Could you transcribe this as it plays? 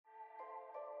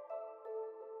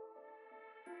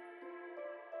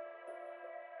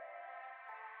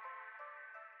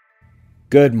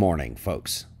Good morning,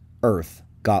 folks. Earth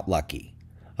got lucky.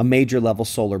 A major level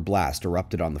solar blast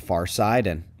erupted on the far side,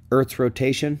 and Earth's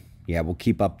rotation, we'll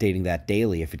keep updating that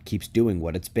daily if it keeps doing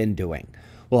what it's been doing.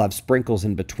 We'll have sprinkles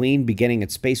in between, beginning at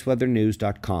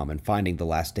spaceweathernews.com, and finding the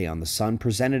last day on the sun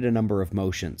presented a number of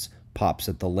motions, pops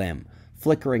at the limb,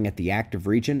 flickering at the active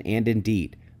region, and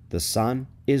indeed, the sun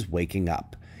is waking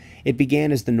up. It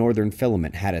began as the northern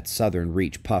filament had its southern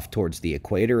reach puffed towards the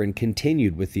equator and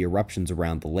continued with the eruptions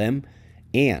around the limb,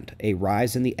 and a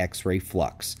rise in the X-ray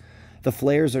flux. The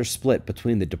flares are split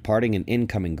between the departing and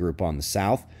incoming group on the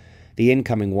south. The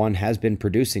incoming one has been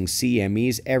producing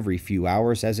CMEs every few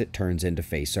hours as it turns in to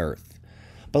face Earth.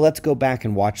 But let's go back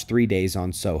and watch 3 days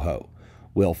on SOHO.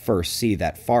 We'll first see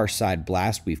that far side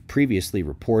blast we've previously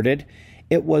reported.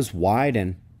 It was wide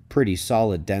and pretty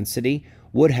solid density,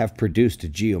 would have produced a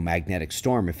geomagnetic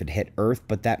storm if it hit Earth,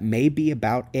 but that may be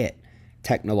about it.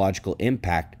 Technological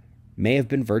impact may have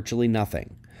been virtually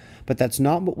nothing. But that's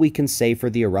not what we can say for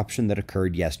the eruption that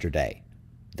occurred yesterday.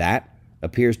 That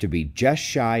appears to be just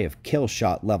shy of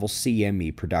killshot level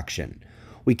CME production.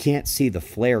 We can't see the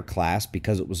flare class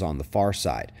because it was on the far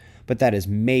side, but that is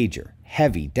major,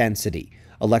 heavy density.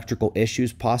 Electrical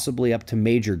issues, possibly up to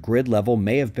major grid level,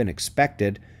 may have been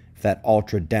expected if that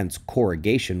ultra-dense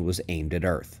corrugation was aimed at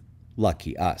Earth.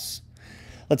 Lucky us.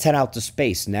 Let's head out to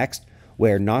space next,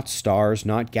 where not stars,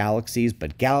 not galaxies,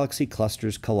 but galaxy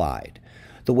clusters collide.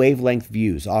 The wavelength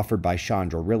views offered by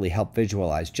Chandra really help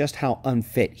visualize just how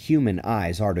unfit human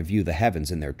eyes are to view the heavens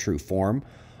in their true form.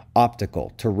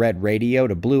 Optical to red radio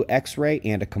to blue X-ray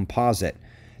and a composite.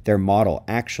 Their model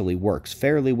actually works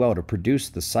fairly well to produce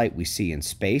the sight we see in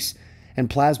space, and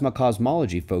plasma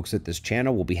cosmology folks at this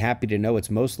channel will be happy to know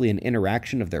it's mostly an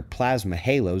interaction of their plasma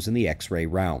halos in the X-ray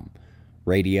realm.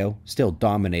 Radio still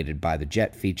dominated by the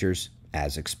jet features,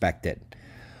 as expected.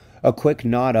 A quick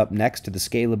nod up next to the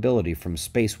scalability from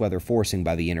space weather forcing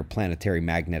by the interplanetary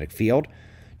magnetic field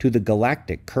to the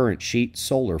galactic current sheet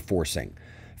solar forcing.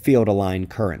 Field-aligned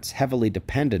currents heavily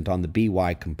dependent on the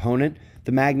BY component,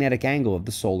 the magnetic angle of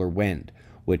the solar wind,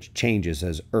 which changes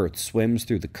as Earth swims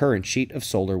through the current sheet of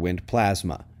solar wind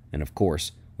plasma. And of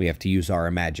course, we have to use our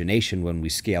imagination when we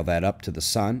scale that up to the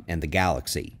sun and the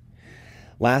galaxy.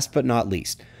 Last but not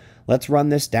least, let's run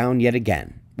this down yet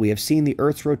again. We have seen the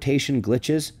Earth's rotation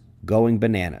glitches going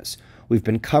bananas. We've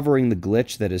been covering the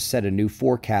glitch that has set a new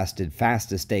forecasted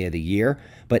fastest day of the year,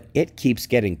 but it keeps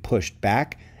getting pushed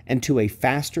back and to a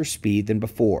faster speed than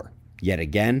before. Yet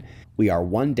again, we are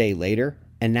 1 day later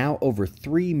and now over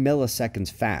 3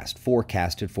 milliseconds fast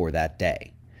forecasted for that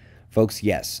day. Folks,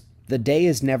 yes, the day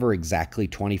is never exactly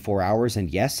 24 hours,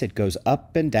 and yes, it goes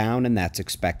up and down, and that's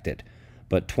expected.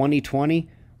 But 2020,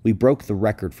 we broke the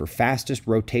record for fastest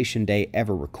rotation day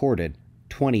ever recorded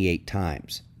 28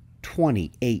 times.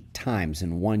 28 times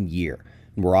in 1 year.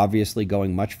 And we're obviously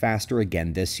going much faster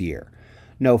again this year.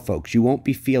 No, folks, you won't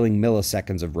be feeling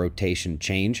milliseconds of rotation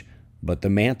change, but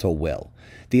the mantle will.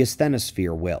 The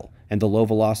asthenosphere will, and the low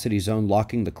velocity zone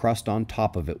locking the crust on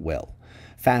top of it will.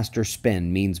 Faster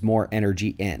spin means more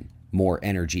energy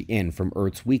in from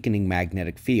Earth's weakening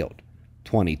magnetic field.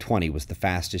 2020 was the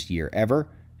fastest year ever,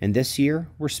 and this year,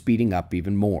 we're speeding up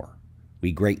even more.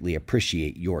 We greatly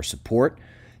appreciate your support.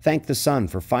 Thank the sun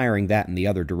for firing that in the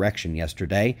other direction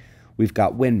yesterday. We've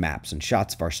got wind maps and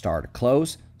shots of our star to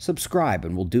close. Subscribe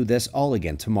and we'll do this all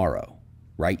again tomorrow.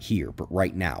 Right here, but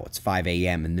right now, it's 5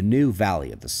 a.m. in the new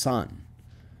Valley of the Sun.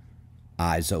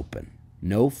 Eyes open.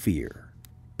 No fear.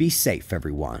 Be safe,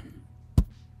 everyone.